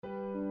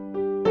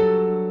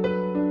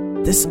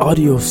This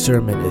audio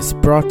sermon is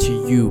brought to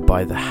you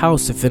by the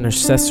House of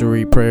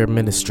Intercessory Prayer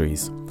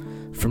Ministries.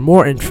 For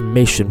more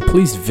information,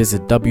 please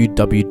visit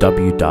www.hipm.org.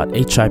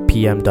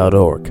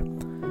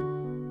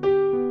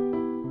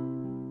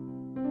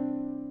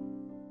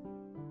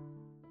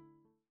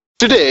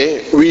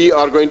 Today, we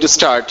are going to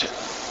start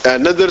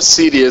another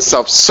series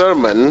of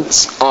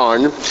sermons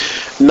on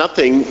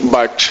nothing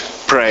but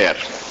prayer.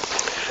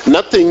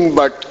 Nothing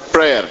but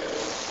prayer.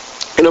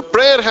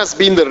 Prayer has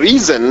been the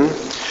reason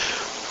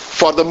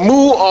for the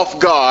move of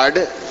God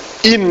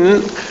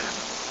in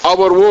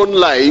our own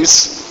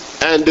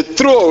lives and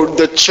throughout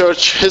the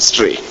church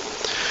history.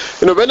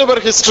 Whenever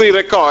history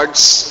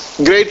records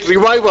great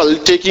revival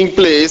taking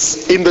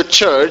place in the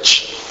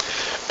church,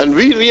 and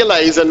we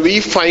realize and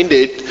we find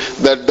it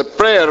that the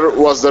prayer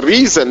was the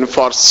reason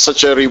for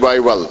such a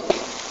revival.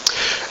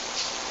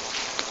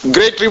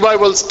 Great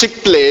revivals took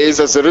place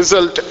as a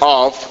result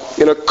of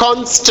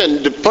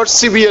constant,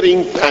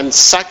 persevering and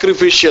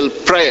sacrificial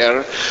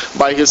prayer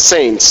by his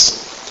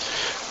saints.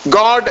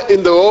 God,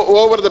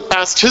 over the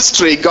past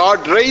history,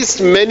 God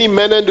raised many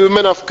men and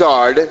women of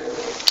God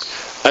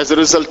as a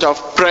result of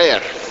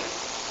prayer.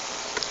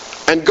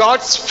 And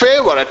God's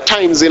favor at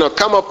times,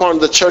 come upon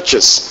the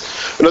churches.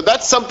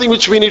 That's something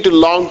which we need to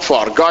long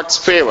for, God's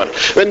favor.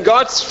 When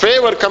God's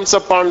favor comes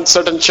upon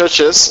certain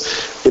churches,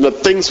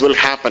 things will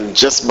happen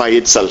just by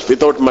itself,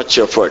 without much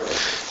effort.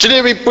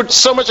 Today we put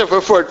so much of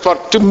effort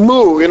to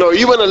move,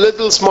 even a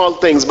little small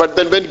things. But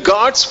then when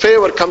God's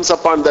favor comes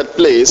upon that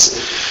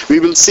place, we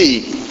will see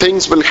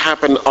things will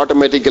happen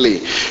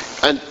automatically.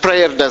 And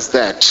prayer does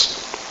that.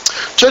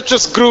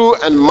 Churches grew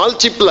and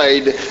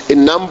multiplied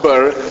in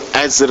number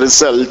as a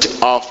result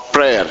of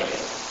prayer.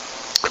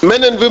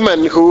 Men and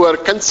women who were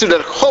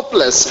considered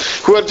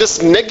hopeless, who were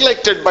just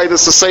neglected by the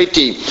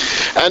society,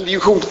 and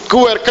who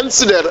were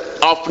considered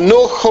of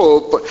no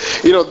hope,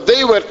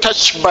 they were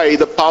touched by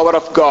the power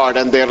of God,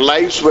 and their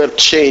lives were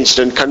changed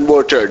and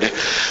converted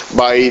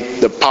by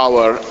the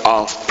power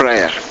of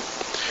prayer.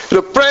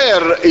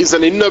 Prayer is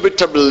an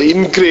inevitable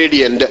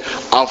ingredient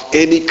of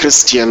any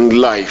Christian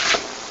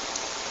life.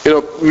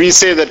 We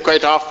say that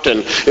quite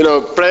often,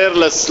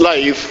 prayerless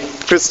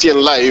life, Christian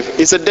life,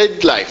 is a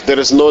dead life. There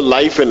is no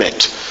life in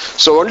it.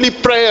 So only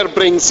prayer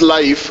brings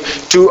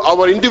life to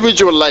our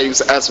individual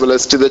lives as well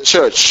as to the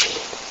church.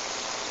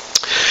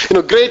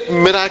 Great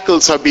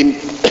miracles have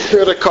been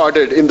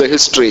recorded in the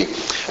history,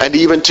 and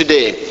even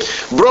today.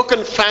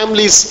 Broken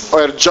families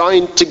are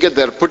joined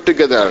together, put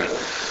together.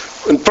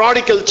 And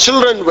prodigal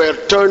children were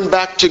turned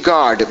back to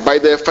God by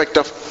the effect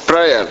of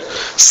prayer.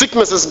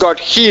 Sicknesses got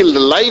healed,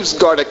 lives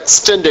got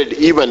extended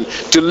even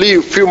to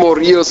live few more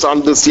years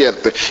on this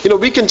earth.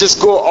 We can just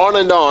go on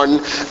and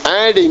on,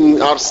 adding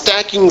or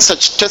stacking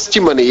such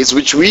testimonies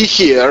which we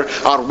hear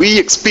or we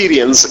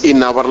experience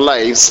in our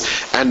lives,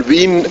 and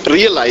we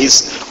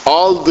realize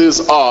all these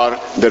are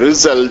the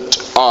result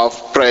of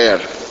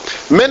prayer.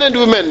 Men and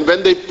women,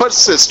 when they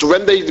persist,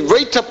 when they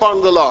wait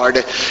upon the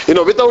Lord,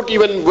 without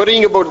even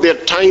worrying about their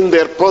time,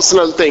 their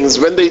personal things,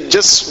 when they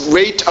just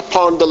wait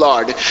upon the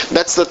Lord,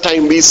 that's the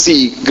time we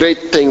see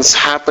great things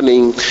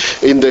happening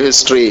in the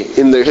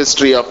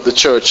history of the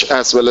church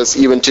as well as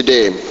even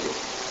today.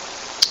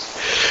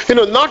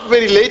 Not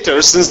very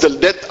later, since the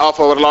death of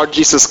our Lord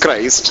Jesus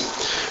Christ,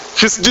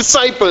 his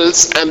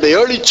disciples and the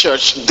early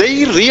church,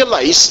 they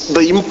realized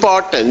the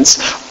importance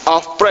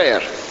of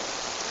prayer.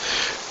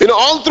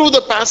 All through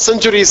the past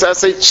centuries,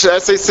 as I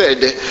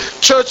said,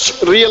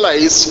 church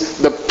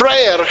realized the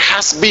prayer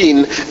has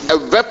been a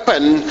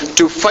weapon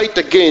to fight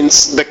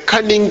against the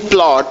cunning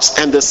plots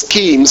and the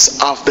schemes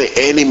of the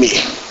enemy.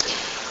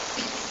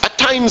 At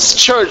times,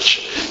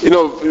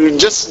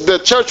 the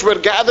church were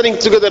gathering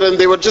together and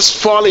they were just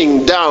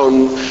falling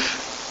down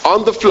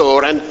on the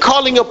floor and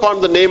calling upon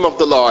the name of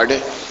the Lord,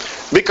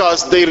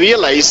 because they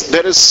realize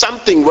there is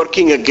something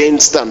working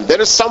against them. There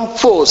is some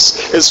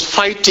force is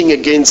fighting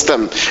against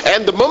them.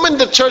 And the moment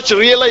the church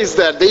realized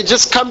that, they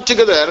just come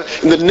together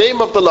in the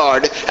name of the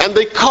Lord and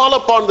they call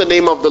upon the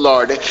name of the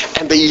Lord,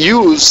 and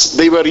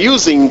they were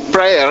using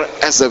prayer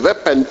as a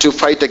weapon to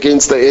fight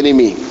against the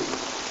enemy.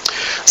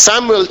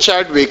 Samuel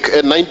Chadwick,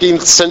 a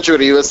 19th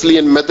century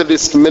Wesleyan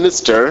Methodist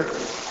minister,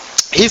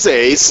 he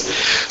says,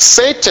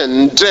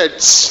 Satan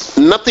dreads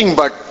nothing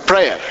but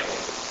prayer.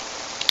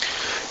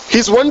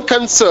 His one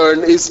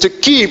concern is to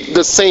keep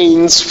the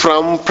saints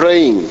from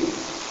praying.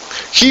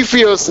 He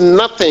fears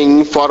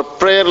nothing for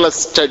prayerless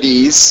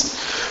studies,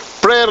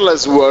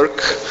 prayerless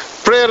work,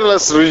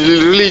 prayerless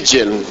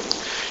religion.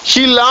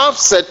 He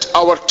laughs at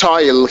our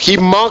toil, he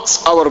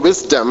mocks our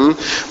wisdom,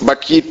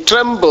 but he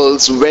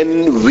trembles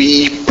when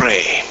we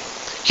pray.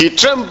 He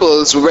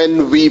trembles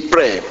when we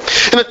pray.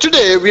 And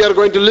today we are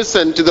going to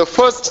listen to the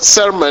first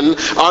sermon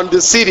on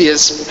the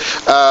series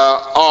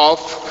of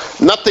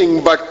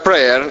Nothing But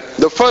Prayer.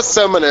 The first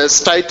sermon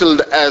is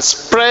titled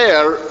as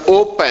Prayer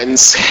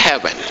Opens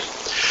Heaven.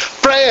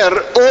 Prayer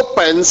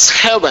opens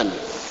heaven.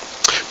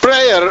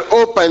 Prayer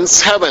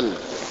opens heaven.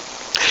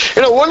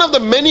 One of the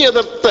many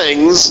other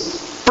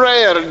things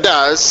prayer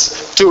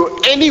does to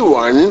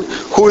anyone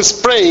who is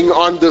praying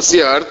on this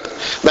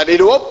earth, that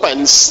it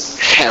opens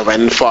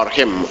heaven for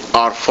him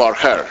or for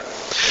her.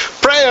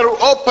 Prayer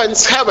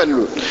opens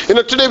heaven.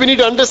 Today we need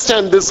to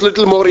understand this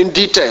little more in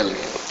detail.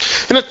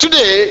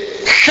 Today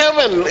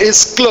heaven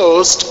is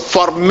closed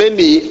for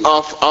many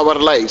of our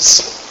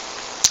lives.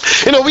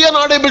 We are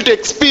not able to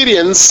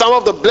experience some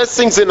of the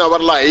blessings in our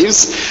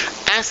lives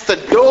as the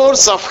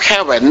doors of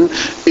heaven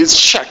is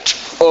shut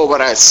over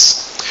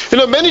us.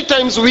 Many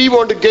times we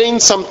want to gain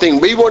something.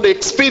 We want to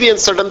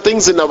experience certain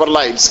things in our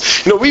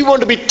lives. We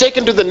want to be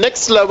taken to the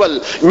next level,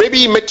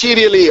 maybe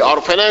materially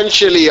or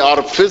financially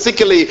or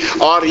physically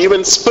or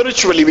even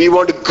spiritually. We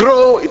want to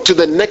grow to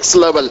the next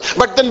level.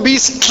 But then we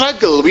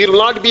struggle. We will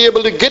not be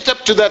able to get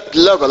up to that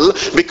level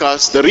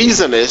because the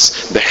reason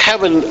is the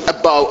heaven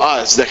above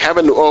us, the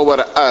heaven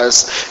over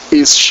us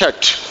is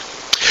shut.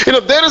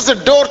 There is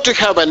a door to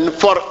heaven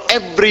for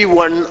every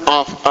one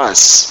of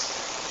us.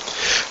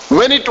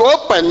 When it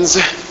opens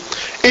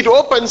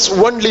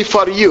only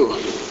for you.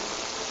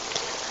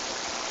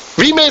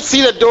 We may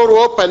see the door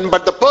open,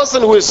 but the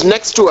person who is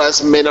next to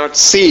us may not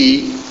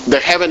see the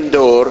heaven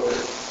door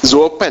is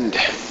opened.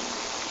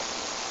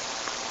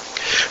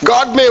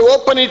 God may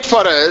open it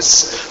for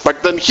us,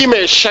 but then he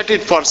may shut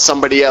it for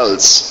somebody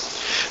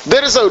else.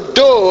 There is a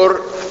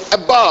door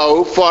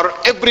above for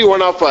every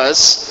one of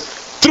us.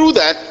 Through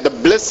that, the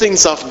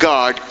blessings of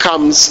God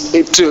comes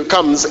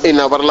in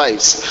our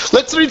lives.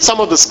 Let's read some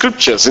of the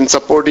scriptures in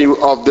supporting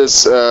of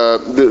this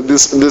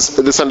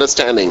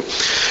understanding.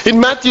 In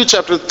Matthew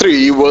chapter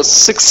 3, verse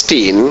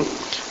 16,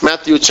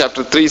 Matthew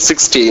chapter 3,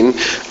 16,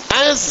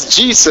 as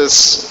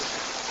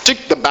Jesus took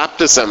the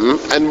baptism,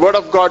 and Word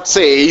of God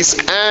says,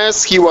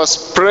 as he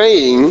was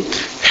praying,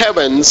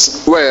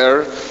 heavens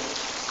were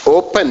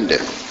opened.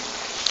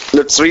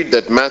 Let's read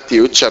that,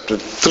 Matthew chapter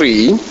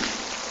 3.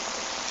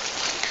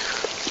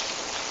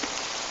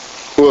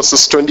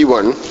 Verses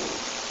 21,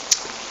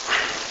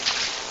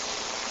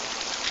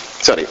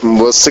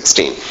 verse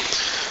 16.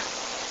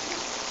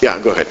 Yeah,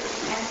 go ahead. As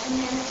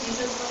soon as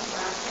Jesus was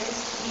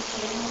baptized, he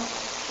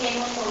came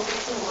up out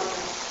of the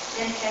water.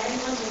 Then heaven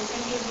was opened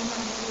to him,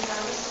 and he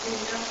saw the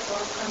Spirit of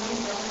God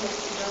coming down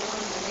like a dove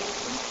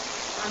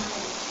on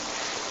him.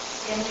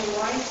 Then a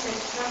voice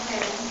said from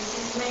heaven, "This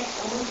is my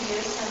own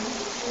dear Son,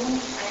 with whom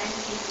I am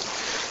pleased."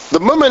 The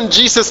moment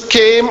Jesus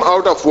came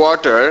out of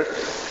water,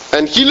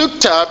 and he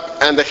looked up,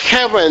 and the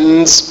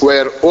heavens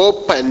were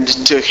opened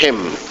to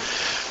him.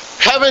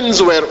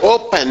 Heavens were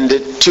opened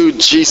to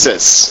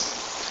Jesus,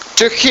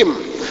 to him.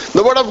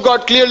 The Word of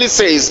God clearly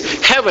says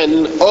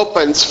heaven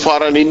opens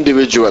for an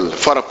individual,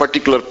 for a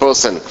particular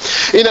person.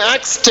 In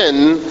Acts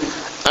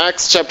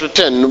chapter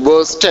 10,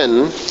 verse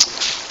 10,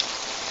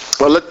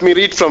 well, let me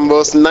read from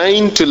verse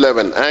 9 to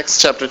 11. Acts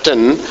chapter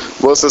 10,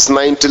 verses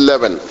 9 to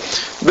 11.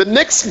 The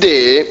next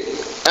day,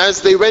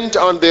 as they went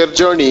on their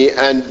journey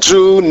and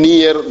drew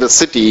near the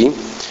city,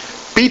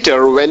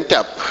 Peter went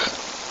up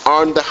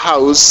on the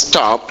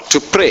housetop to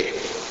pray,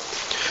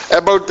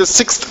 about the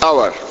 6th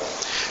hour.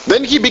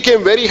 Then he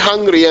became very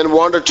hungry and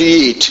wanted to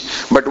eat,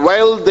 but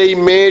while they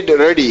made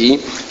ready,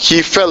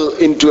 he fell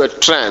into a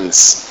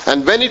trance.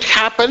 And when it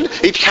happened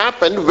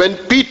when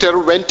Peter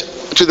went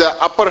to the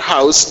upper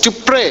house to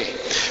pray.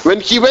 When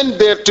he went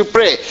there to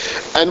pray,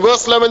 and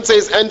verse 11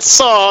 says, and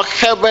saw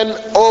heaven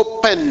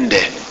opened,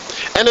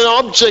 and an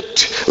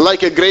object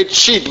like a great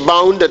sheet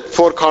bound at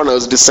 4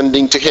 corners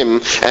descending to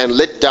him and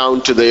let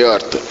down to the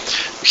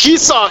earth. He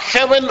saw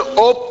heaven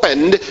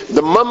opened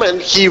the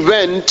moment he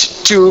went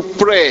to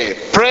pray.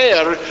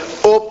 Prayer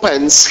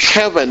opens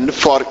heaven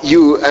for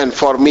you and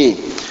for me.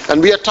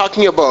 And we are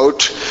talking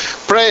about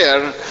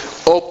prayer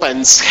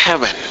opens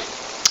heaven.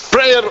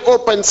 Prayer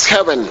opens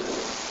heaven.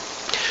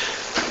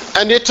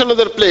 And yet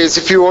another place,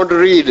 if you want to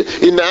read,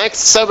 in Acts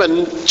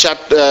 7,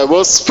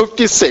 verse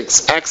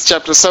 56, Acts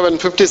chapter 7,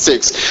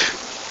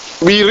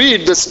 56, we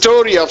read the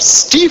story of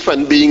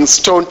Stephen being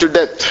stoned to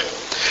death.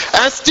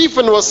 As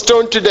Stephen was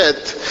stoned to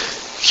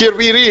death, here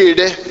we read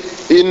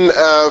in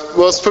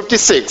verse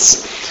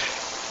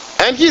 56,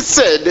 and he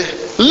said,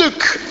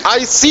 look,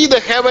 I see the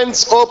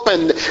heavens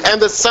opened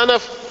and the Son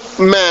of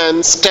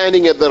Man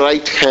standing at the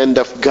right hand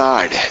of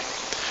God.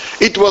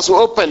 It was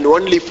opened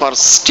only for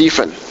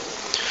Stephen.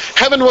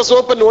 Heaven was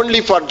open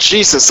only for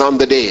Jesus on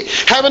the day.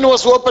 Heaven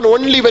was open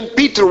only when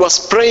Peter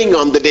was praying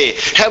on the day.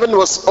 Heaven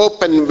was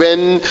open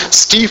when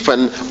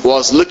Stephen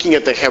was looking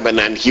at the heaven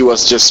and he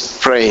was just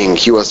praying.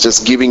 He was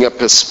just giving up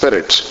his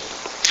spirit.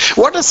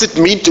 What does it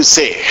mean to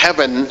say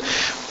heaven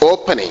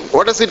opening?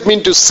 What does it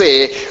mean to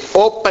say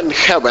open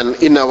heaven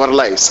in our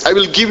lives? I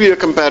will give you a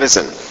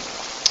comparison.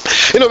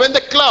 When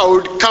the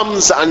cloud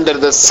comes under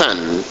the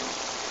sun,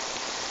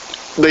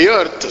 the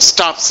earth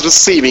stops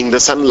receiving the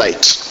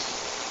sunlight,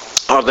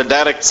 or the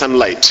direct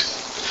sunlight.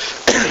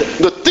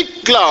 The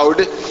thick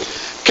cloud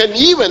can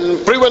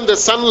even prevent the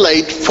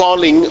sunlight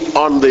falling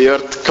on the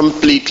earth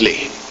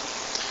completely.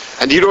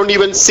 and you don't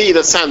even see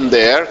the sun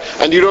there,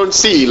 and you don't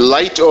see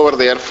light over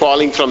there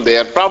falling from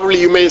there. Probably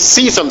you may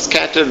see some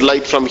scattered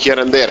light from here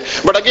and there.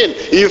 But again,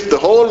 if the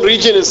whole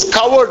region is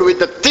covered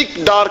with a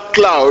thick dark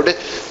cloud,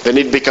 then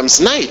it becomes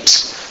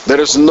night. There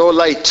is no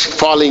light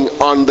falling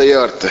on the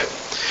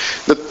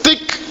earth. The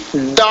thick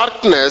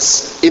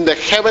darkness in the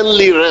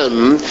heavenly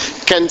realm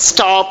can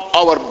stop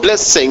our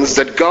blessings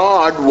that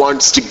God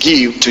wants to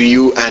give to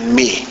you and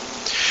me.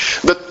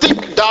 The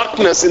thick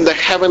darkness in the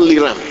heavenly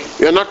realm.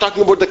 We are not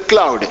talking about the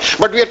cloud,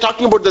 but we are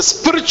talking about the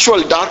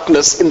spiritual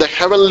darkness in the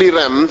heavenly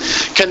realm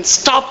can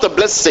stop the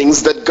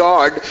blessings that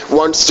God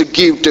wants to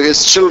give to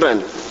his children.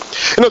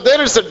 You know,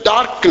 there is a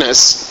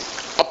darkness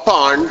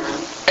upon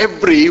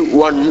every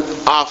one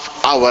of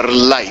our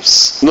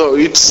lives. No,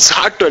 it's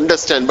hard to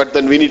understand, but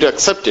then we need to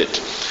accept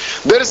it.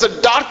 There is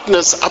a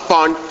darkness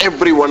upon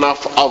every one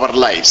of our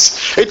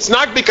lives. It's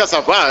not because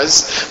of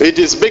us, it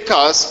is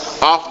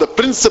because of the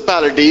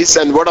principalities,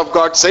 and what of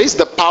God says,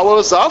 the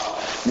powers of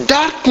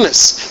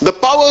darkness. The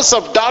powers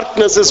of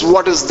darkness is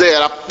what is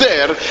there up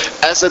there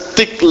as a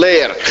thick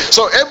layer.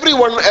 So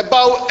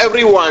above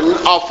every one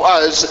of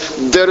us,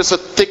 there is a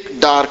thick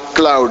dark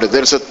cloud.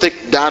 There is a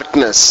thick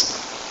darkness.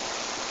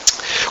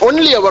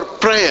 Only our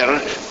prayer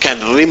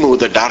can remove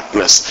the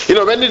darkness. You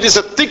know, when it is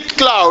a thick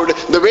cloud,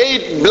 the way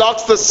it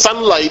blocks the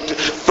sunlight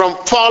from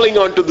falling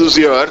onto this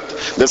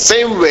earth, the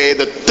same way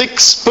the thick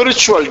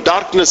spiritual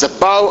darkness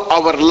above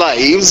our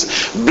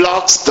lives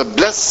blocks the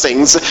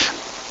blessings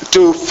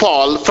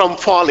from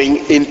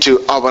falling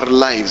into our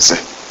lives.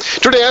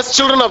 Today, as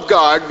children of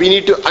God, we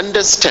need to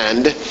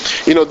understand,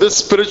 this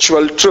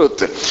spiritual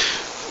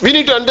truth. We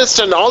need to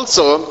understand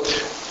also,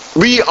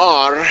 we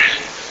are,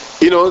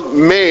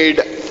 made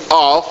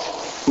of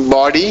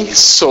body,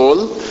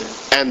 soul,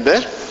 and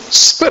the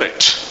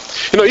spirit.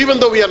 Even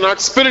though we are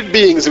not spirit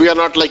beings, we are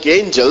not like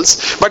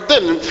angels, but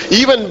then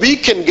even we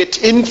can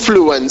get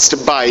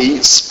influenced by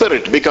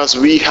spirit because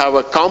we have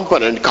a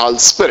component called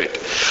spirit.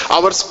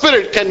 Our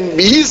spirit can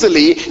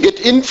easily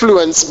get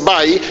influenced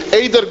by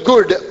either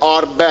good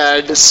or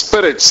bad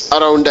spirits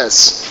around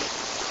us.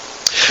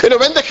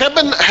 When the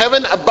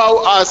heaven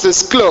above us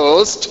is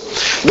closed,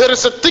 there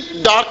is a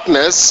thick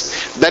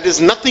darkness that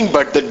is nothing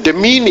but the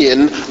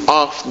dominion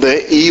of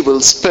the evil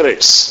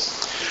spirits.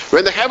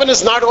 When the heaven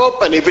is not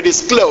open, if it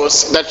is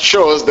closed, that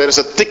shows there is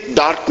a thick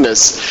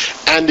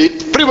darkness, and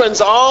it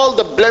prevents all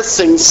the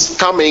blessings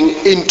coming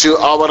into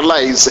our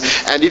lives,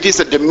 and it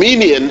is a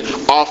dominion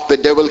of the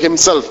devil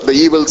himself, the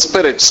evil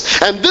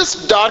spirits. And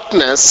this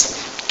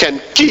darkness can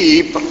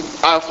keep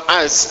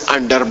us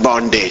under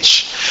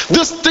bondage.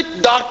 This thick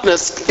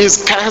darkness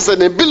has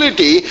an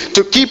ability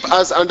to keep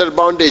us under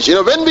bondage.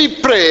 When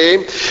we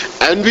pray,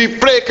 and we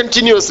pray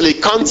continuously,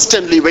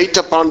 constantly wait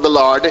upon the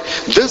Lord,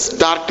 this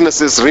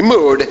darkness is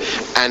removed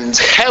and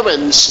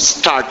heaven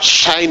starts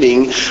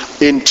shining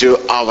into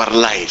our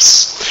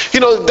lives.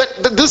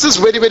 This is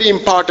very, very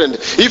important.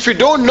 If we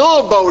don't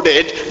know about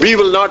it, we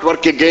will not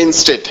work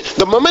against it.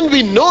 The moment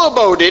we know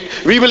about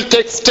it, we will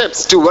take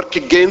steps to work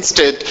against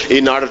it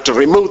in order to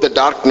remove the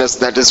darkness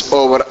that is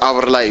over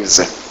our lives.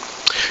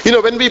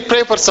 When we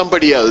pray for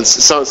somebody else,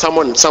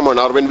 someone,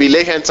 or when we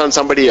lay hands on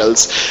somebody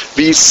else,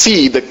 we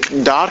see the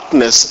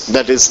darkness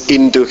that is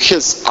into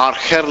his or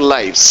her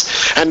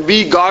lives, and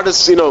God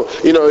is,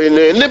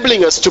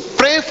 enabling us to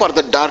pray for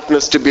the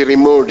darkness to be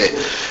removed.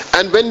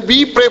 And when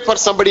we pray for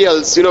somebody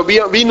else,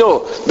 we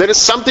know there is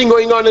something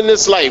going on in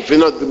his life.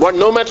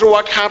 No matter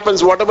what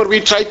happens, whatever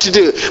we try to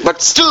do,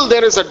 but still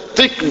there is a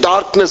thick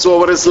darkness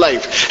over his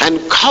life. And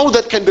how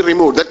that can be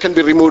removed? That can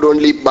be removed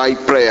only by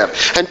prayer.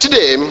 And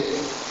today,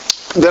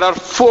 there are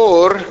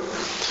 4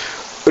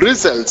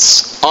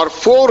 results or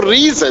 4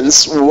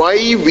 reasons why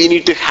we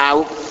need to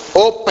have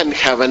open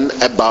heaven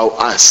above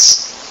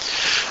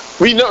us.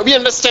 We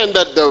understand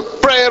that the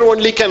prayer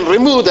only can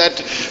remove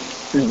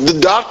the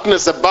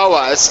darkness above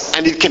us,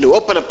 and it can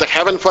open up the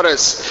heaven for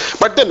us.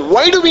 But then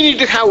why do we need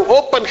to have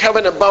open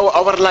heaven above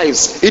our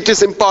lives? It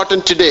is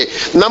important today.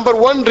 Number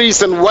 1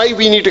 reason why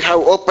we need to have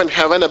open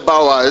heaven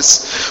above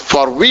us: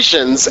 for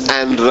visions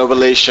and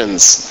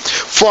revelations.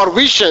 For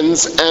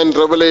visions and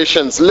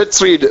revelations. Let's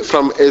read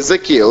from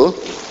Ezekiel.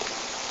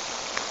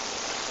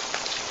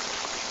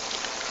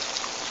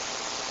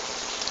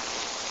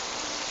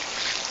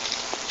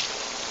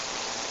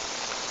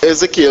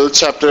 Ezekiel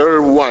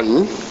chapter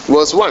 1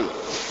 verse 1.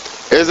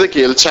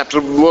 Ezekiel chapter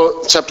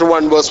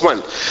 1 verse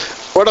 1.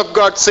 Word of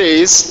God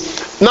says,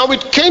 "Now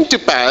it came to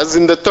pass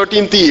in the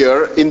 13th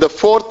year, in the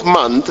 4th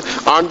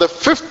month, on the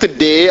 5th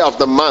day of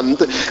the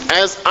month,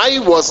 as I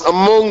was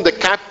among the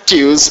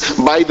captives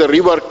by the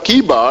river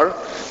Kibar,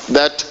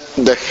 that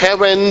the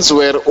heavens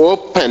were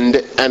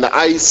opened, and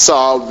I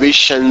saw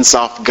visions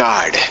of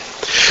God."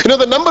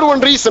 The number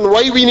 1 reason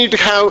why we need to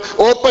have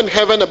open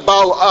heaven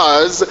above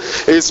us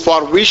is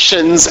for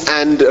visions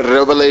and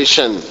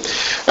revelation.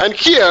 And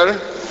here,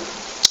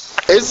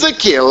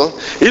 Ezekiel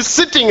is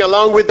sitting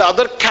along with the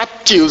other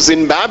captives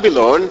in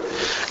Babylon,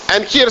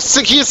 and here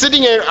he is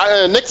sitting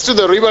next to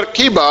the river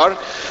Kibar,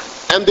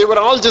 and they were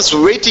all just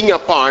waiting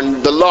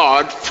upon the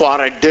Lord for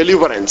a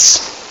deliverance.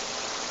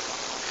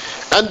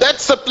 And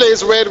that's the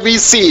place where we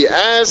see,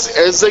 as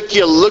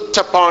Ezekiel looked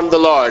upon the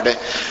Lord,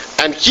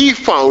 and he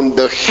found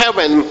the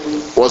heaven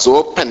was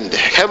opened.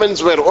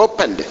 Heavens were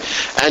opened.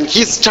 And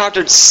he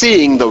started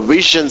seeing the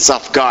visions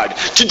of God.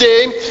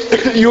 Today,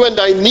 you and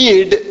I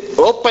need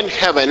open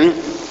heaven,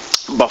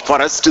 but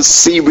for us to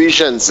see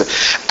visions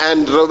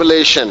and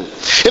revelation.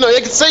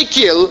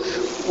 Ezekiel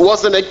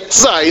was an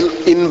exile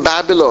in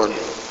Babylon.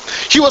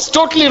 He was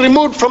totally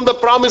removed from the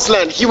promised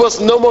land. He was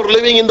no more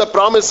living in the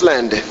promised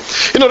land.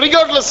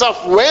 Regardless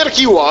of where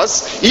he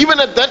was, even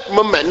at that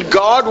moment,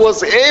 God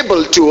was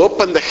able to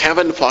open the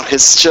heaven for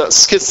his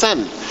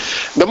son.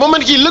 The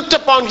moment he looked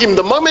upon him,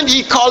 the moment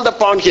he called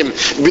upon him,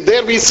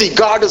 there we see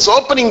God is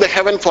opening the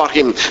heaven for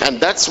him. And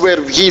that's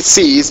where he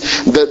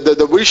sees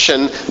the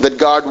vision that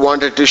God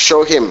wanted to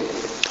show him.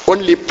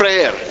 Only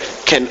prayer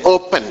can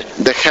open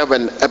the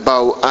heaven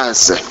above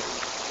us.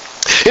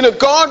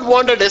 God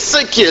wanted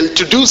Ezekiel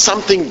to do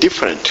something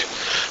different.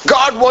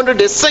 God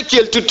wanted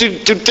Ezekiel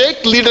to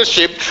take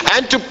leadership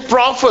and to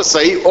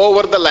prophesy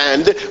over the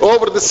land,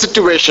 over the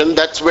situation.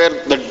 That's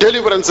where the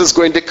deliverance is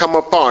going to come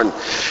upon.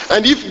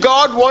 And if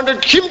God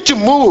wanted him to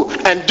move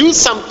and do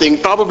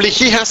something, probably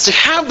he has to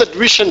have that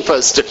vision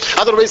first.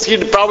 Otherwise, he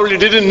probably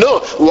didn't know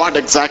what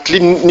exactly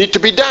need to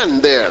be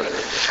done there.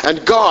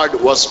 And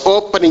God was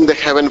opening the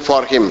heaven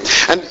for him.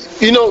 And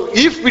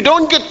if we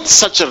don't get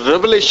such a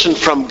revelation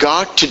from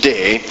God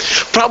today,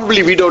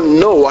 probably we don't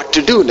know what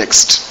to do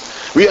next.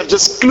 We are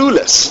just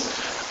clueless.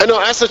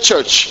 As a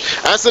church,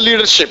 as a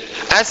leadership,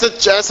 as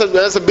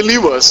a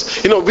believers,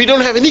 we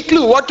don't have any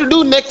clue what to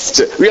do next.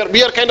 We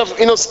are kind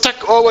of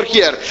stuck over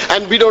here,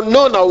 and we don't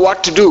know now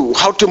what to do,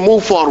 how to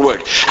move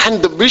forward.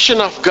 And the vision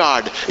of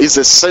God is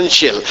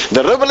essential.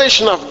 The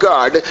revelation of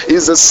God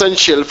is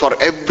essential for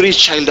every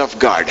child of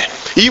God.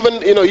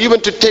 Even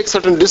to take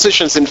certain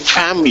decisions in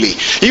family,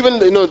 even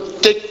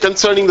take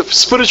concerning the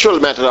spiritual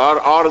matter,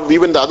 or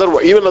even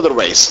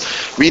otherwise.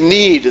 We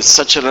need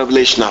such a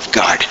revelation of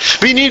God.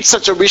 We need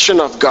such a vision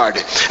of God.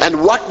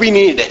 And what we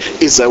need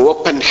is an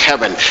open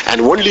heaven. And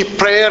only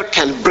prayer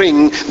can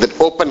bring that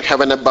open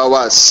heaven above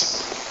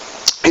us.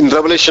 In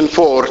Revelation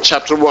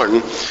chapter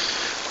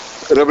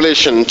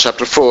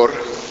 4,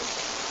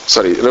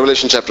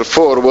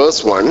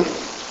 verse 1,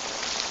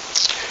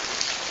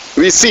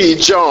 we see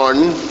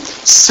John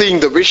seeing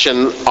the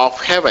vision of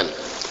heaven.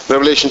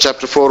 Revelation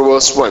chapter 4,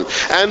 verse 1.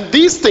 And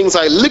these things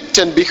I looked,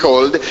 and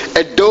behold,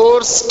 a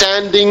door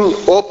standing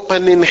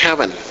open in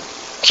heaven.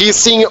 He is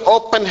seeing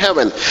open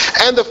heaven.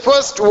 And the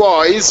first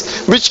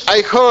voice which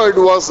I heard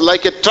was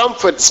like a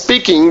trumpet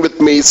speaking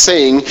with me,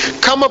 saying,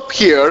 Come up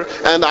here,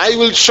 and I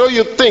will show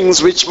you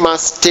things which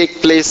must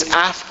take place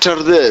after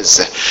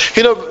this.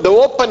 The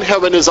open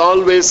heaven is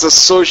always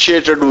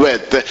associated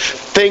with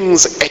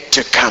things yet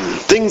to come.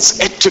 Things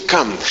yet to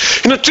come.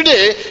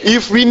 Today,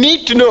 if we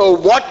need to know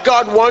what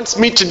God wants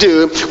me to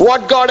do,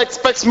 what God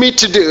expects me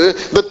to do,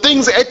 the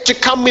things yet to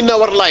come in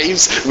our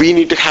lives, we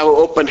need to have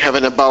open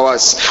heaven above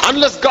us.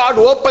 Unless God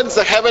opens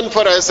the heaven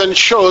for us and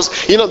shows,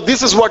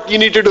 this is what you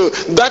need to do.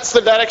 That's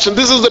the direction.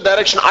 This is the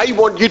direction I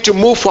want you to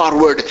move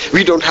forward.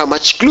 We don't have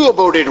much clue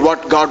about it,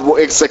 what God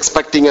is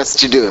expecting us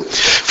to do.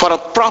 For a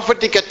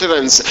prophetic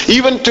utterance,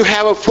 even to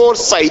have a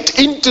foresight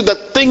into the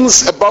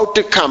things about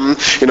to come,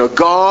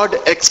 God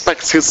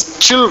expects his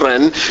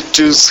children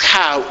to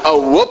have an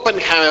open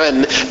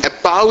heaven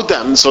above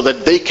them so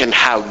that they can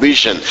have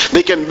vision.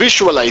 They can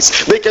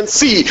visualize. They can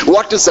see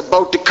what is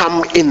about to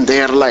come in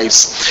their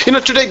lives.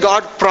 Today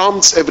God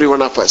prompts every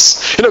one of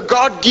us.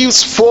 God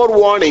gives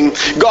forewarning.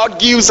 God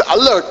gives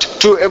alert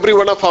to every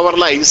one of our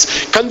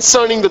lives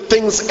concerning the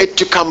things yet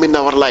to come in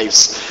our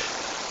lives.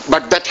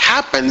 But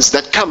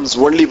that comes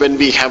only when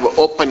we have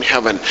open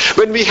heaven.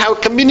 When we have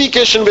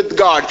communication with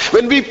God.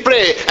 When we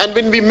pray and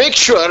when we make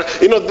sure,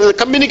 the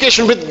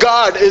communication with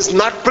God is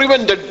not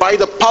prevented by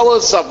the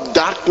powers of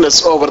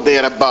darkness over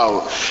there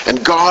above.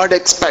 And God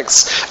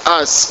expects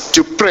us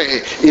to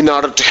pray in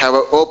order to have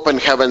an open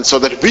heaven so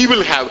that we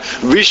will have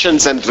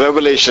visions and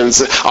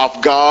revelations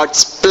of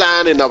God's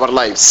plan in our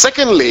lives.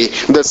 Secondly,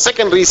 the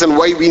second reason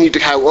why we need to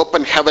have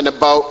open heaven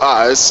above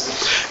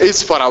us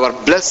is for our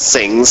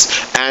blessings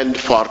and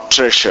for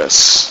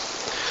treasures.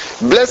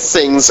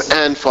 Blessings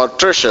and for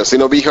treasures.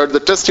 We heard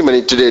the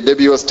testimony today.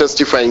 Debbie was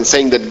testifying,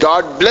 saying that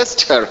God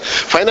blessed her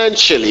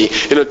financially,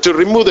 to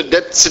remove the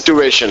debt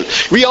situation.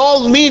 We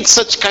all need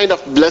such kind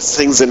of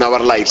blessings in our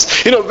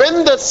lives.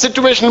 When the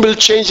situation will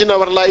change in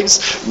our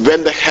lives,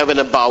 when the heaven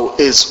above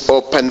is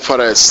open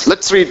for us.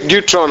 Let's read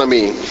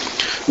Deuteronomy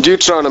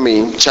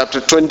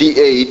chapter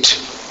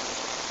 28.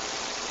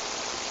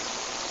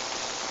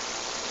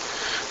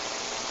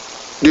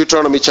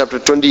 Deuteronomy chapter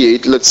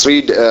 28, let's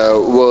read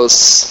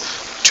verse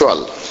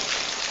 12.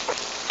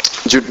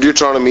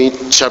 Deuteronomy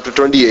chapter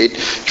 28.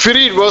 If you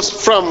read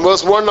from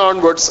verse 1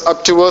 onwards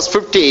up to verse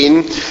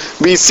 15,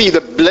 we see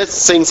the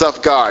blessings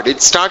of God.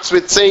 It starts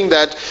with saying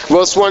that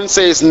verse 1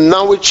 says,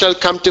 Now it shall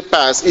come to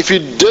pass, if you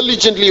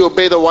diligently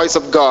obey the voice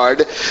of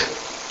God,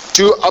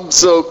 to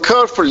observe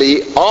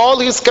carefully all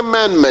his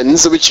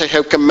commandments which I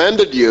have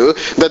commanded you,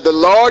 that the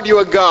Lord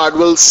your God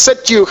will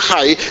set you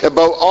high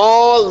above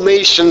all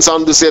nations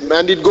on this earth.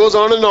 And it goes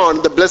on and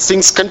on. The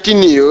blessings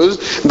continue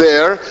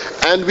there.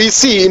 And we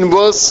see in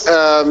verse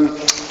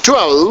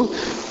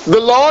 12, the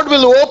Lord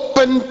will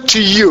open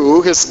to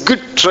you his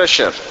good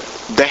treasure,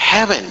 the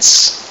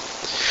heavens,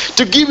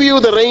 to give you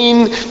the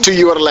rain to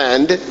your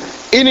land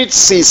in its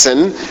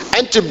season,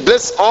 and to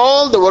bless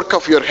all the work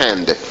of your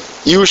hand.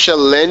 You shall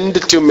lend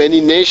to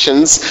many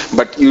nations,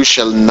 but you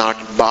shall not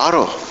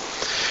borrow.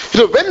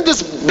 When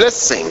this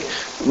blessing,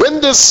 when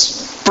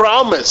this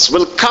promise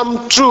will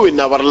come true in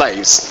our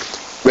lives,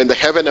 when the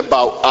heaven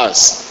above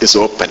us is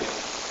open.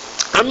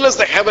 Unless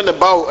the heaven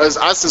above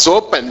us is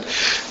opened,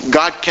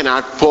 God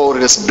cannot pour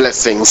his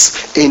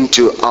blessings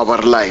into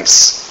our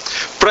lives.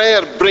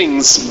 Prayer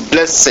brings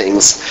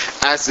blessings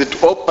as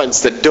it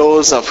opens the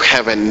doors of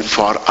heaven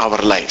for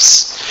our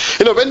lives.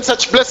 When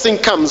such blessing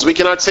comes, we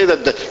cannot say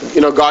that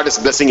God is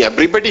blessing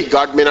everybody.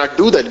 God may not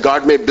do that.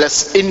 God may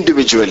bless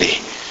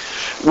individually.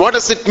 What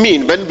does it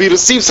mean when we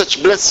receive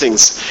such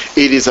blessings?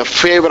 It is a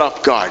favor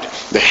of God.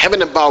 The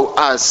heaven above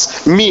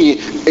us, me,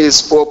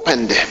 is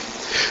opened.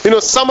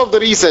 Some of the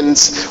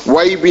reasons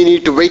why we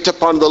need to wait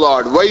upon the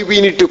Lord, why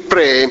we need to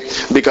pray,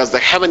 because the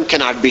heaven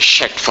cannot be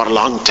shut for a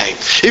long time.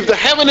 If the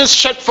heaven is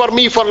shut for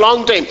me for a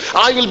long time,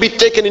 I will be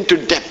taken into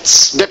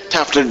depth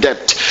after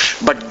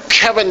depth. But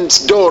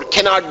heaven's door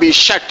cannot be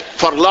shut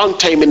for a long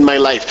time in my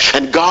life.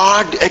 And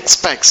God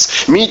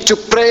expects me to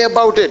pray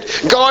about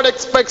it. God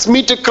expects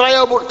me to cry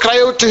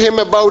out to him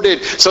about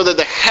it, so that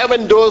the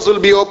heaven doors will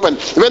be open.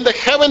 When the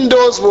heaven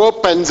doors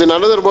opens, in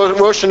another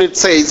version it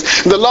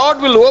says, the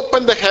Lord will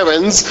open the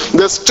heavens,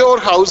 the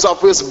storehouse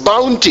of his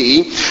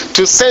bounty,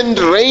 to send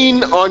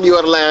rain on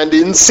your land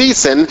in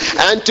season,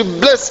 and to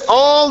bless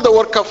all the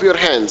work of your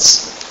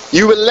hands.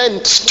 You will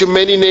lend to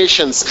many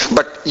nations,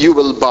 but you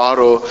will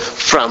borrow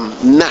from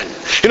none.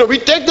 We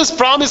take this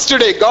promise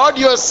today. God,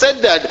 you have said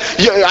that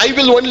I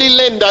will only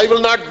lend, I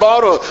will not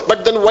borrow.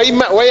 But then why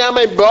am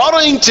I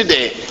borrowing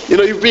today?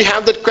 If we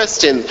have that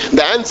question,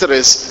 the answer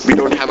is we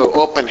don't have an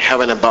open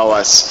heaven above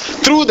us.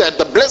 Through that,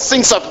 the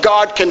blessings of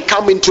God can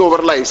come into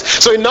our lives.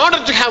 So in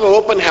order to have an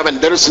open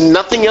heaven, there is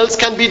nothing else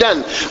can be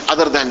done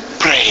other than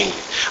praying.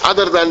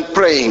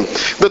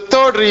 The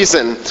third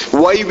reason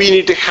why we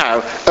need to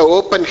have an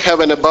open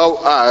heaven above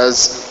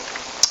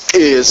us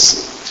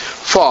is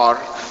for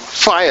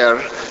fire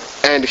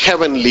and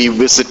heavenly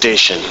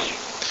visitation.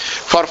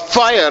 For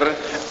fire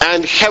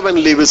and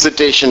heavenly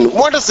visitation.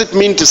 What does it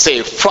mean to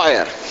say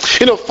fire?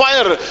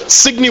 Fire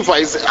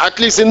signifies, at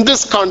least in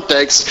this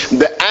context,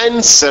 the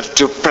answer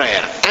to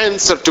prayer.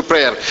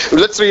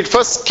 Let's read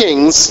 1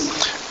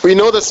 Kings. We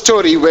know the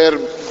story where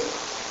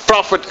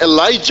Prophet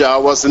Elijah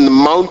was in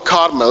Mount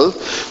Carmel.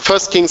 1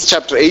 Kings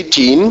chapter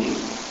 18.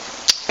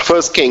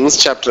 1 Kings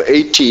chapter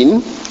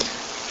 18.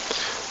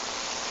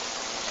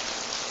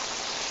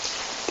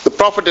 The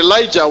prophet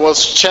Elijah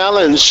was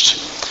challenged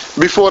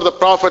before the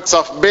prophets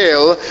of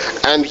Baal,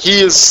 and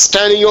he is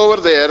standing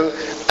over there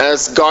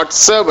as God's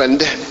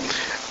servant,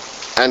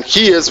 and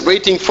he is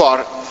waiting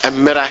for a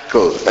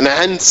miracle, an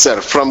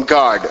answer from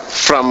God,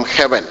 from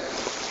heaven.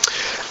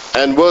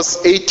 And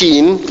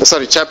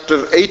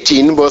chapter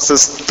 18,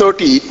 verses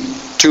 30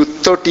 to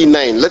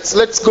 39.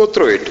 Let's go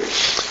through it.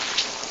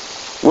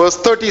 Verse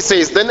 30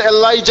 says, Then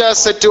Elijah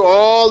said to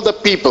all the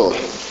people,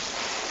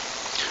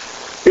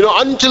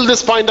 until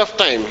this point of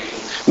time,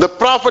 the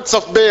prophets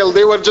of Baal,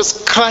 they were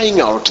just crying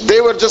out.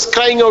 They were just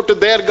crying out to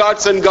their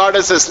gods and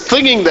goddesses,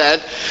 thinking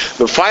that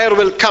the fire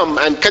will come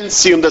and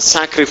consume the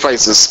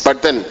sacrifices.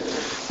 But then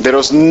there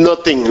was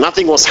nothing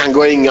was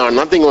going on,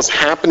 nothing was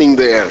happening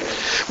there.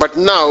 But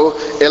now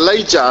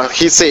Elijah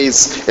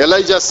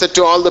said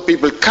to all the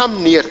people,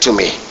 Come near to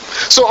me.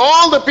 So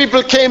all the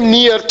people came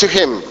near to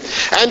him,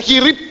 and he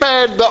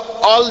repaired the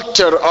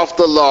altar of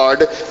the Lord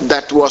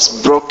that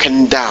was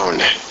broken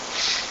down.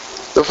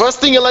 The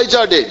first thing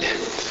Elijah did,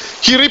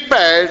 he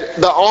repaired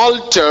the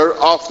altar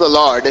of the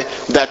Lord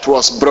that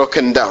was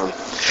broken down.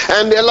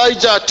 And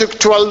Elijah took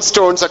 12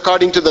 stones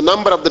according to the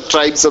number of the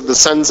tribes of the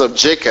sons of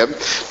Jacob,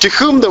 to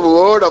whom the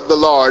word of the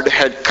Lord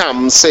had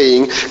come,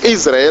 saying,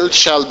 Israel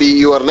shall be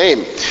your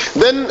name.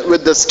 Then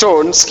with the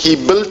stones he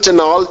built an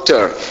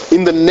altar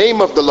in the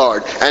name of the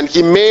Lord, and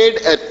he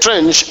made a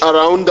trench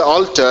around the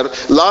altar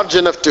large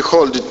enough to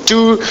hold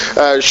 2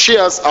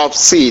 shears of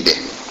seed.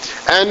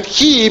 And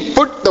he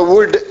put the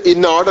wood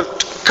in order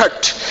to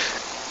cut.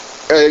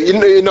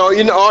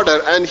 In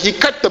order, and he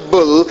cut the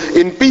bull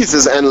in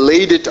pieces and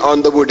laid it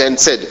on the wood, and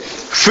said,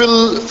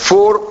 Fill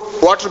 4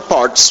 water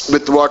pots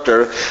with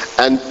water,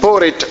 and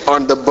pour it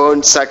on the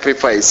burnt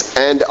sacrifice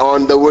and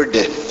on the wood.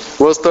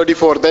 Verse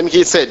 34, Then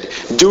he said,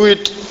 Do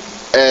it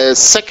a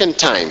second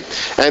time.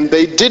 And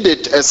they did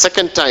it a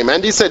second time.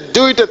 And he said,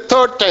 Do it a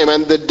third time.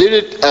 And they did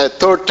it a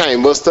third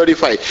time. Verse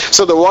 35.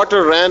 So the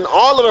water ran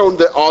all around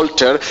the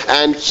altar,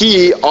 and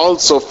he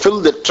also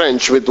filled the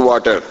trench with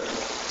water.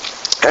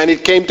 And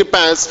it came to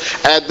pass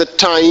at the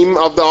time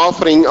of the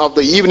offering of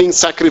the evening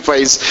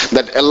sacrifice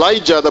that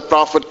Elijah the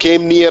prophet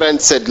came near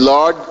and said,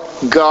 Lord,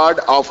 God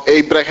of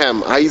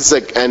Abraham,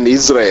 Isaac, and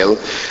Israel,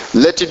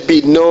 let it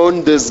be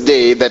known this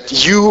day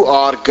that you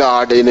are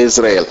God in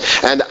Israel,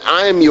 and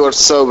I am your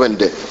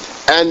servant,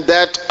 and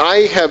that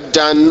I have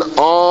done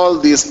all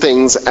these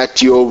things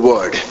at your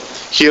word.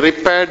 He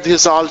repaired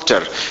his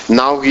altar.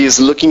 Now he is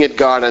looking at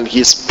God and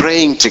he is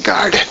praying to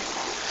God.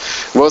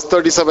 Verse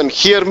 37,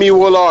 hear me, O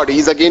Lord. He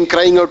is again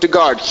crying out to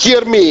God.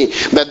 Hear me,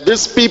 that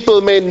this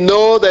people may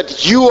know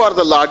that you are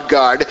the Lord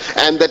God,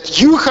 and that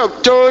you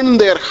have turned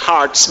their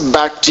hearts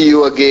back to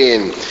you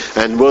again.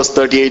 And verse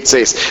 38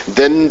 says,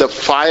 then the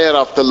fire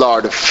of the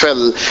Lord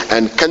fell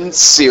and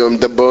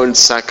consumed the burnt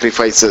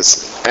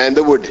sacrifices, and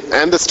the wood,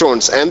 and the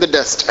stones, and the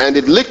dust, and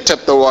it licked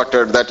up the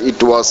water that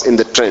it was in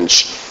the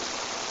trench.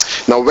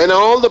 Now when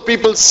all the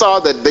people saw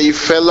that, they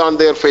fell on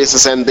their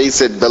faces, and they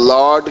said, the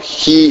Lord,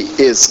 he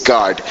is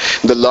God.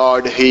 The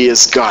Lord, he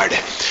is God.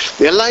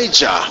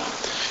 Elijah,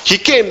 he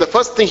came, the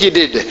first thing he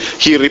did,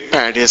 he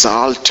repaired his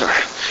altar.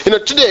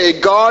 Today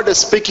God is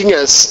speaking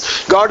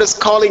us, God is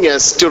calling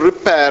us to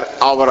repair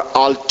our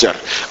altar.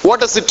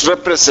 What does it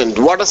represent?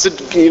 What does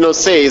it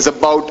says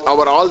about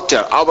our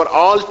altar? Our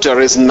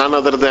altar is none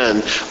other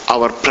than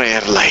our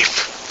prayer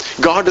life.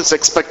 God is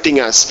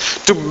expecting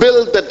us to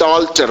build that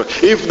altar.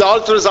 If the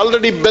altar is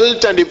already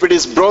built and if it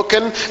is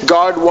broken,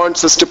 God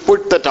wants us to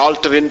put that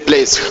altar in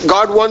place.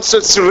 God wants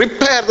us to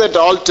repair that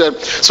altar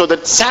so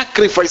that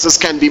sacrifices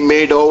can be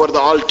made over the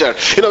altar.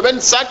 When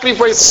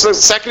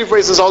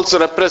sacrifices also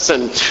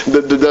represent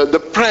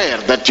the prayer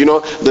that,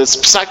 the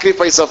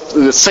sacrifice of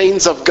the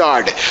saints of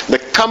God, the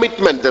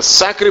commitment, the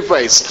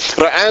sacrifice,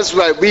 as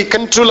we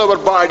control our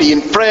body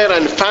in prayer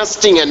and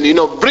fasting and,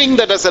 bring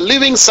that as a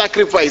living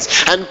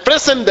sacrifice and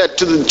present that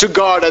to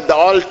God at the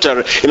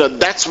altar,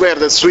 that's where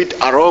the sweet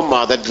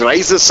aroma that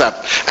rises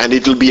up, and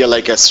it will be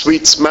like a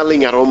sweet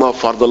smelling aroma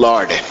for the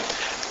Lord.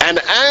 And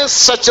as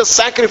such a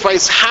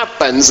sacrifice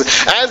happens,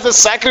 as the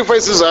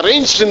sacrifice is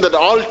arranged in that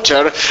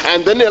altar,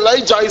 and then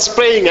Elijah is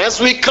praying,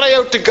 as we cry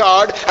out to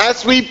God,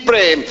 as we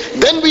pray,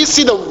 then we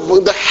see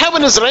the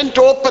heaven is rent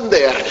open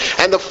there,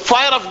 and the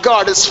fire of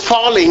God is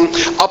falling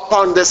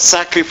upon the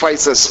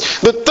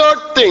sacrifices. The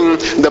third thing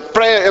the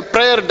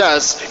prayer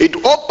does, it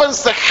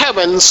opens the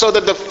heaven so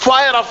that the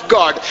fire of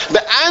God,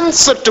 the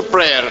answer to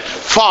prayer,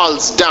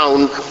 falls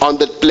down on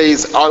that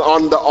place,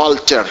 on the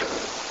altar.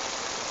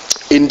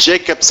 In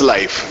Jacob's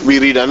life, we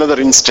read another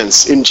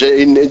instance in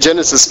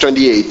Genesis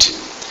 28,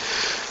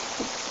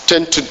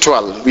 10 to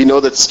 12. We know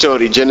that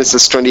story,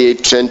 Genesis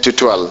 28, 10 to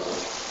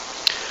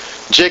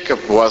 12. Jacob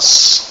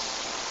was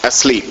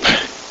asleep,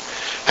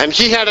 and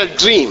he had a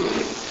dream.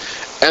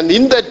 And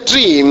in that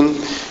dream,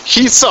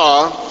 he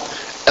saw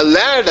a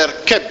ladder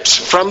kept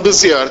from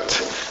this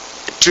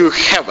earth to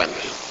heaven.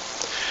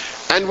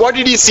 And what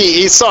did he see?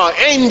 He saw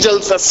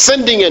angels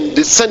ascending and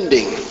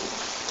descending.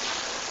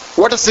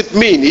 What does it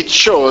mean? It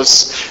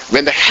shows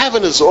when the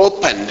heaven is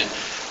open,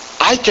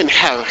 I can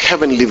have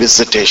heavenly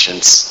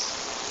visitations.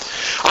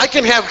 I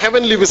can have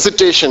heavenly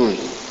visitation.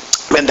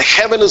 When the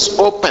heaven is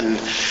open,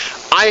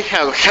 I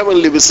have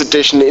heavenly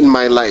visitation in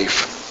my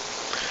life.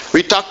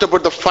 We talked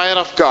about the fire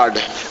of God.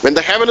 When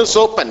the heaven is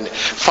open,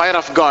 fire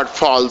of God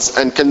falls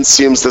and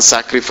consumes the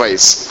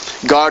sacrifice.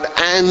 God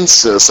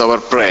answers our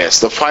prayers.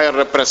 The fire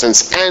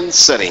represents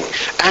answering.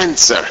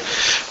 Answer.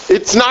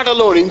 It's not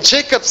alone. In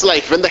Jacob's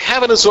life, when the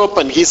heaven is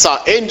open, he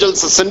saw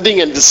angels ascending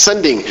and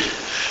descending.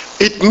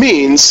 It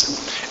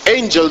means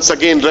angels,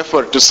 again,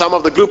 refer to some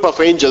of the group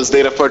of angels.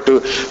 They refer to,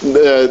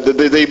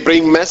 they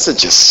bring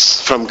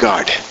messages from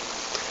God.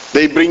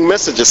 They bring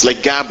messages,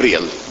 like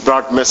Gabriel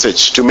brought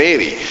message to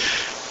Mary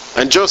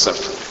and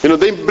Joseph.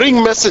 They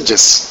bring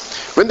messages.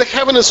 When the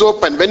heaven is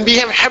open, when we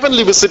have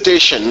heavenly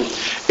visitation,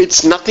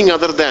 it's nothing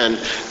other than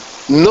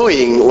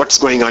knowing what's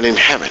going on in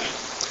heaven.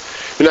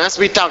 As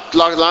we talked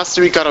last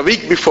week or a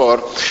week before,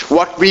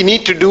 what we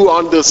need to do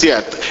on this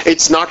earth,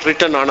 it's not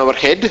written on our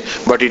head,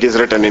 but it is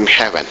written in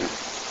heaven.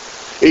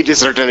 It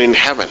is written in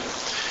heaven.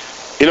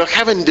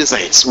 Heaven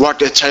decides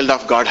what a child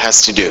of God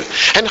has to do.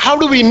 And how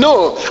do we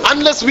know?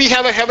 Unless we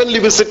have a heavenly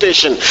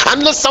visitation.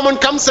 Unless someone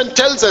comes and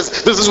tells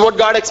us, this is what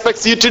God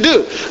expects you to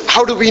do.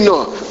 How do we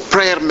know?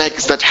 Prayer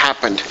makes that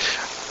happen.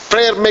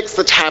 Prayer makes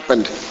that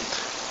happen.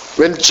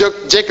 When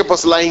Jacob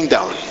was lying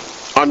down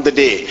on the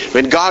day,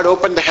 when God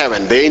opened the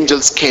heaven, the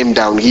angels came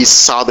down. He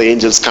saw the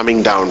angels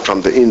coming down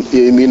from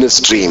in a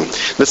stream.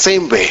 The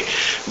same way,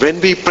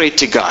 when we pray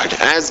to God,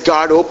 as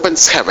God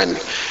opens heaven,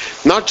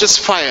 not just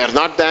fire,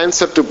 not the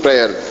answer to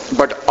prayer,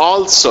 but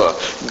also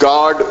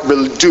God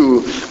will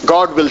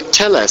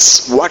tell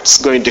us what's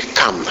going to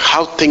come,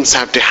 how things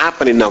have to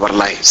happen in our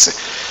lives.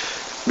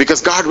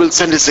 Because God will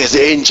send his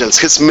angels,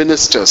 his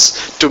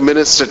ministers, to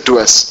minister to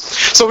us.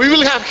 So we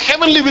will have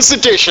heavenly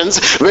visitations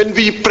when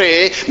we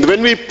pray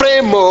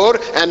more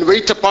and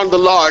wait upon the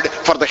Lord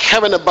for the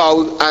heaven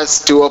above us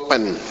to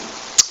open.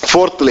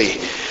 Fourthly,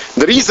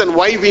 the reason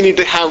why we need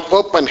to have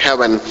open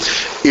heaven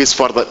is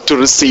to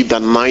receive the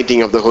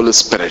anointing of the Holy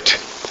Spirit,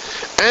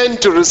 and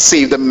to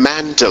receive the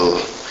mantle,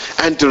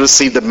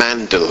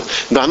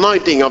 the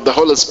anointing of the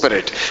Holy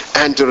Spirit,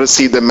 and to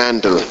receive the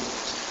mantle.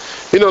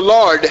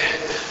 Lord,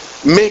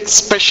 makes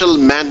special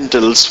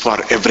mantles for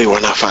every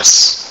one of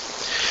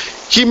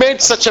us. He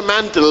made such a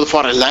mantle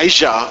for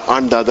Elijah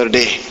on the other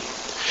day.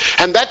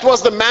 And that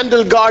was the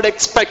mantle God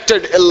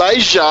expected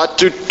Elijah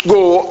to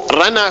go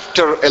run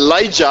after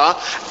Elijah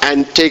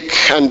and take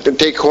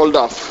hold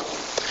of.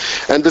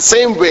 And the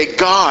same way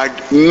God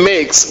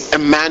makes a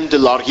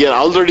mantle, or he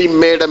already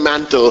made a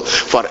mantle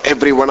for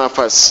every one of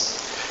us.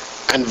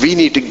 And we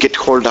need to get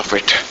hold of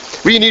it.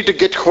 We need to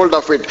get hold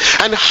of it.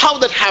 And how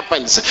that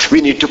happens,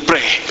 we need to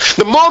pray.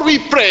 The more we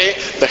pray,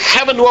 the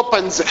heaven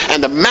opens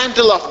and the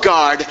mantle of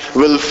God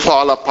will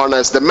fall upon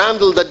us. The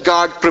mantle that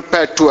God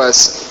prepared to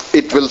us,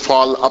 it will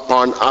fall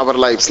upon our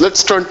lives.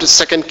 Let's turn to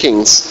 2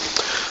 Kings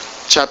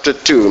chapter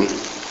 2.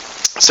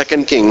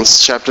 2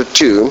 Kings chapter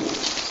 2,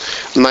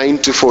 9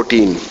 to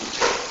 14.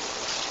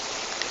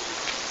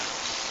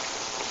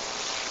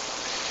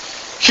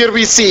 Here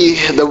we see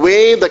the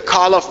way the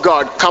call of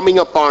God coming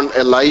upon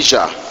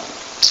Elijah.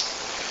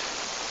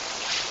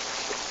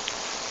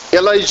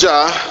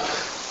 Elijah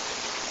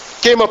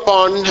came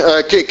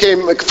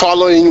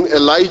following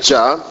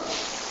Elijah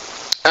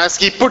as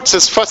he puts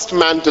his first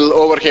mantle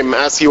over him.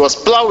 As he was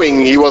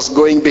plowing, he was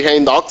going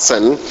behind the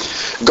oxen.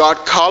 God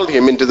called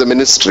him into the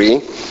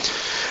ministry,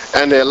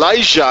 and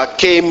Elijah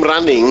came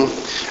running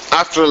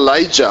after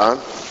Elijah.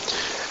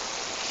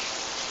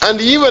 And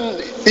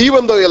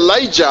even though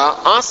Elijah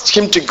asked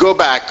him to go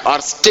back or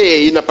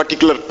stay in a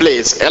particular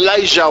place,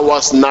 Elijah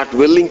was not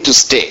willing to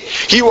stay.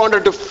 He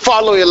wanted to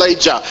follow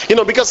Elijah,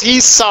 because he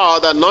saw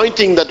the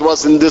anointing that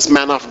was in this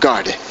man of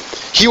God.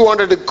 He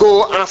wanted to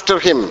go after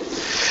him.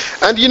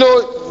 And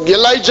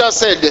Elijah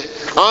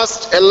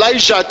asked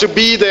Elisha to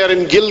be there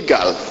in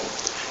Gilgal.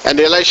 And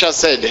Elisha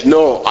said,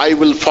 "No, I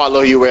will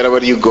follow you wherever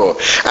you go."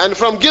 And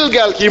from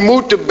Gilgal he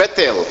moved to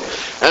Bethel.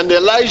 And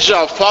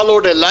Elijah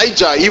followed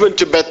Elijah even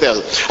to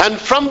Bethel.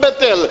 And from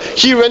Bethel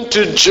he went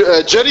to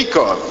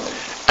Jericho.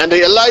 And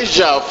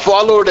Elijah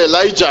followed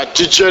Elijah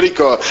to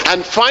Jericho.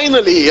 And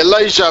finally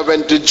Elijah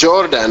went to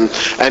Jordan.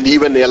 And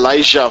even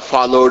Elijah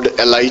followed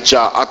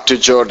Elijah up to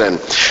Jordan.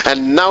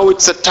 And now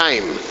it's a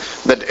time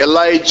that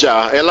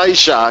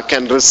Elisha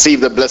can receive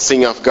the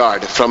blessing of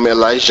God from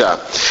Elijah.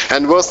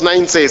 And verse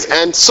 9 says,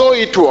 "And so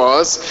it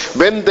was,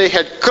 when they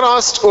had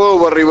crossed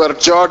over river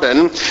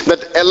Jordan,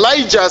 that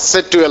Elijah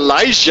said to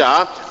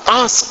Elisha,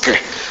 'Ask,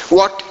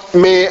 what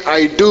may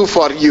I do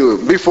for you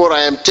before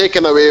I am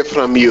taken away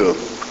from you?'"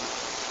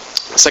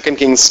 2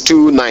 Kings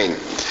 2:9.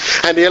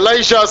 And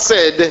Elisha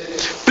said,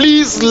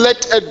 "Please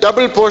let a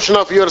double portion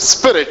of your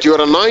spirit,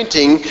 your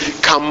anointing,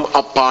 come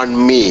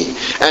upon me."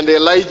 And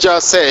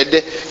Elijah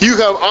said, "You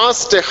have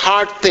asked a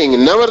hard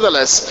thing.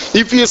 Nevertheless,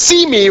 if you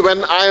see me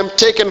when I am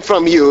taken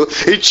from you,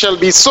 it shall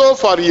be so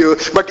for you.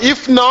 But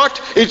if not,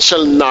 it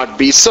shall not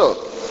be so."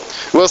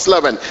 Verse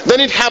 11. Then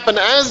it happened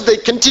as they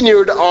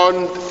continued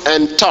on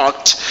and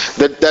talked,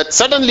 that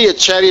suddenly a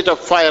chariot of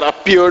fire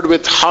appeared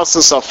with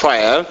horses of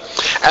fire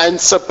and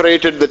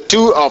separated the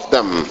two of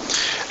them.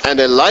 And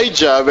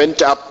Elijah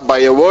went up by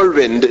a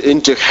whirlwind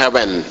into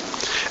heaven.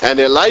 And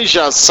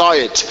Elijah saw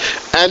it.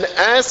 And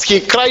as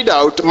he cried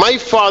out, my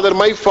father,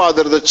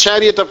 the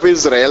chariot of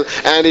Israel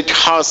and its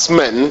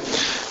horsemen,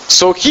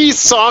 so he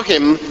saw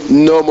him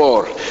no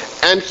more.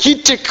 And he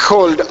took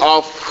hold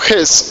of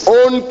his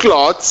own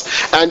clothes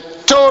and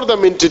tore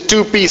them into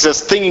two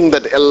pieces, thinking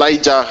that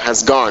Elijah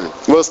has gone.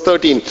 Verse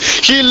 13.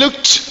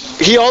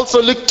 He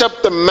also looked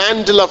up the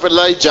mantle of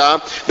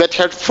Elijah that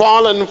had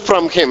fallen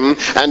from him,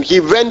 and he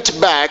went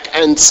back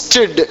and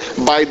stood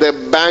by the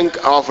bank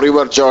of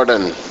river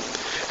Jordan.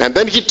 And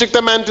then he took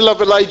the mantle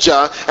of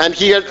Elijah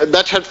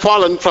that had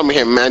fallen from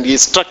him, and he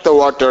struck the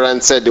water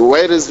and said,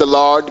 "Where is the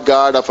Lord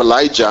God of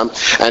Elijah?"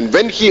 And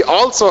when he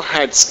also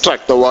had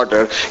struck the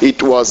water,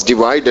 it was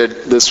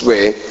divided this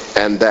way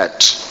and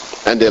that.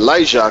 And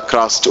Elijah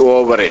crossed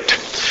over it.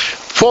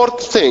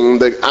 Fourth thing,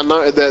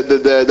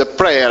 the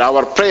prayer,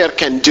 our prayer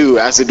can do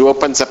as it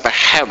opens up a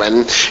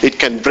heaven, it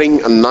can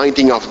bring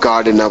anointing of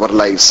God in our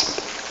lives.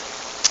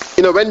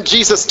 When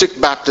Jesus took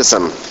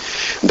baptism,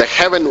 the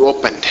heaven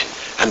opened.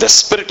 And the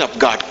Spirit of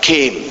God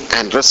came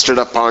and rested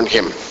upon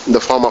him in the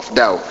form of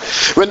dove.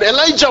 When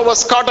Elijah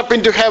was caught up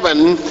into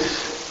heaven,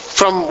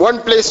 from one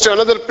place to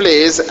another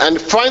place, and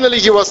finally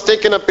he was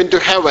taken up into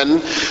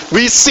heaven,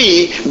 we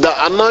see the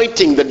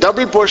anointing, the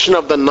double portion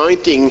of the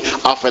anointing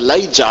of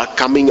Elijah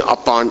coming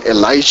upon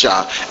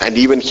Elisha, and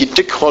even he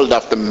took hold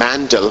of the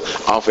mantle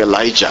of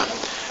Elijah.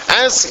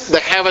 As the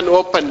heaven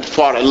opened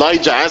for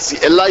Elijah, as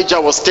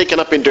Elijah was taken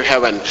up into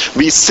heaven,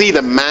 we see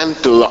the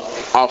mantle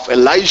of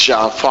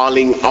Elijah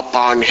falling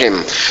upon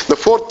him. The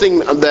fourth thing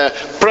the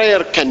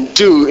prayer can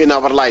do in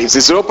our lives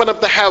is open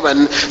up the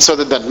heaven so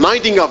that the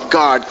anointing of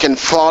God can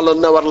fall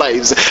on our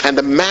lives. And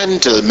the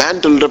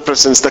mantle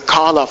represents the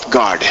call of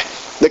God.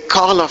 The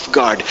call of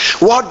God.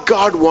 What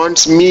God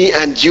wants me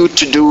and you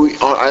to do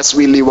as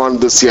we live on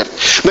this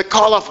earth. The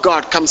call of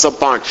God comes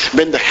upon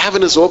when the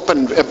heaven is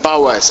open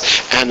above us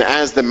and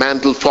as the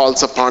mantle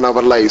falls upon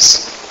our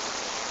lives.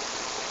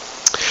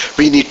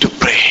 We need to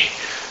pray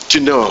to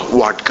know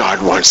what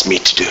God wants me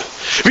to do.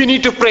 We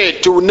need to pray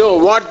to know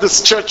what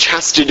this church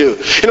has to do.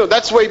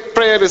 That's why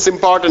prayer is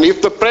important.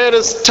 If the prayer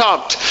is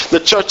stopped, the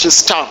church is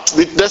stopped.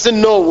 It doesn't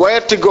know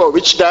where to go,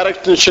 which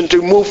direction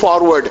to move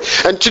forward.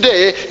 And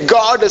today,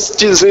 God is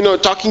still,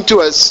 talking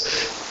to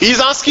us. He's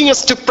asking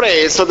us to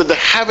pray so that the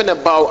heaven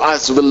above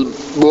us will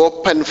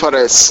open for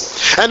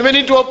us. And when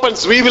it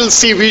opens, we will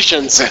see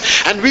visions.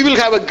 And we will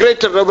have a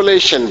greater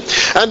revelation.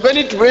 And when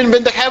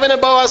the heaven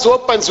above us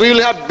opens, we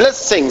will have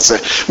blessings.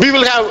 We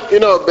will have,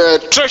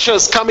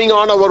 treasures coming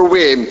on our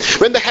way.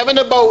 When the heaven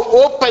above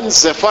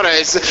opens for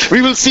us,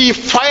 we will see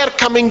fire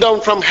coming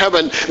down from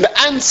heaven, the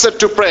answer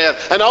to prayer.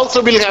 And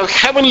also we'll have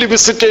heavenly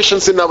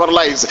visitations in our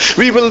lives.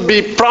 We will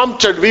be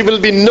prompted, we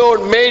will be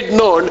made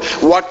known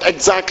what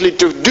exactly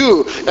to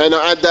do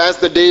as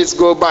the days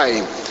go by.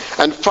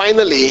 And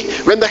finally,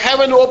 when the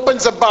heaven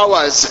opens above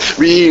us,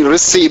 we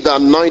receive the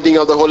anointing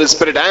of the Holy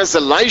Spirit, as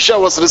Elisha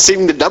was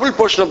receiving the double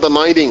portion of the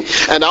anointing,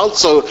 and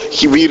also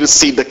we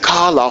receive the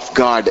call of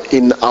God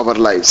in our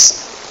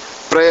lives.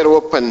 Prayer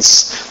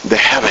opens the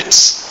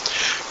heavens.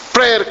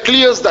 Prayer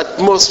clears the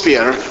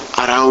atmosphere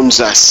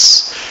around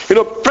us.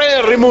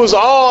 Prayer removes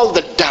all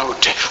the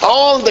doubt,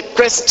 all the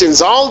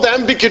questions, all the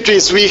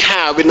ambiguities we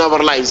have in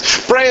our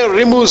lives. Prayer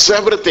removes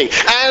everything.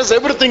 As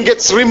everything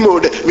gets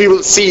removed, we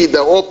will see the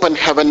open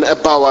heaven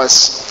above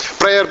us.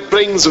 Prayer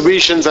brings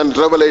visions and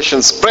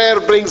revelations. Prayer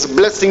brings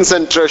blessings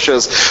and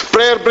treasures.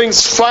 Prayer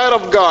brings fire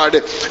of God,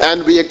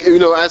 and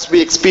as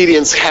we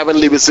experience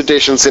heavenly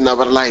visitations in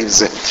our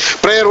lives.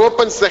 Prayer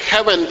opens the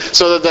heaven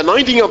so that the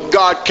anointing of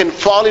God can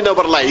fall in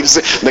our lives.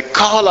 The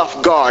call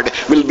of God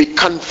will be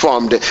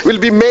confirmed, will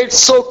be made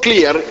so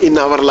clear in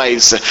our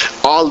lives.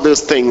 All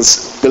those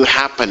things will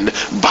happen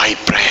by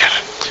prayer.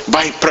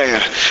 By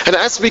prayer. And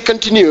as we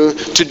continue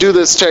to do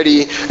the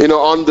study,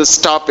 on this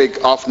topic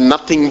of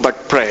nothing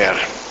but prayer,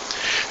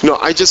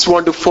 I just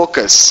want to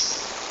focus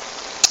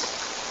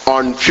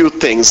on few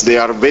things. They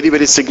are very,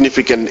 very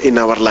significant in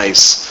our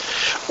lives.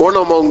 One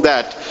among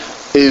that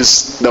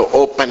is the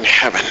open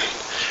heaven.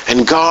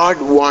 And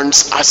God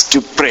wants us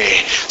to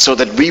pray so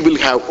that we will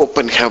have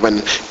open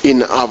heaven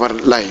in our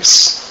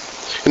lives.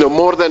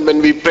 More than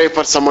when we pray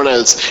for someone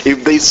else,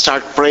 if they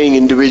start praying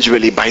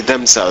individually by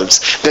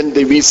themselves, then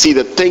we see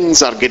that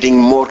things are getting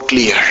more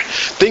clear.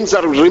 Things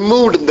are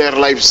removed in their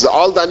lives.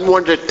 All the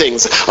unwanted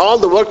things, all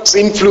the works,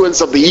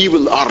 influence of the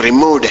evil are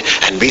removed,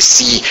 and we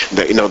see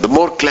the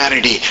more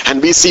clarity,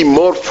 and we see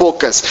more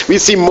focus, we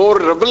see more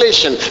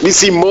revelation, we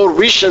see more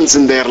visions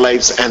in their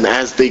lives, and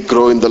as they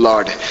grow in the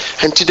Lord.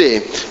 And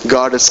today,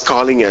 God is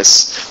calling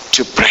us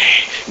to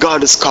pray.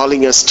 God is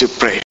calling us to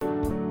pray.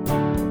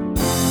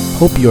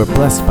 Hope you are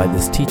blessed by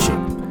this teaching.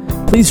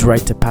 Please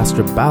write to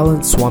Pastor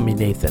Balan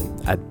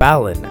Swaminathan at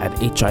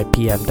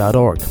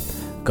balan@hipm.org.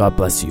 God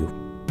bless you.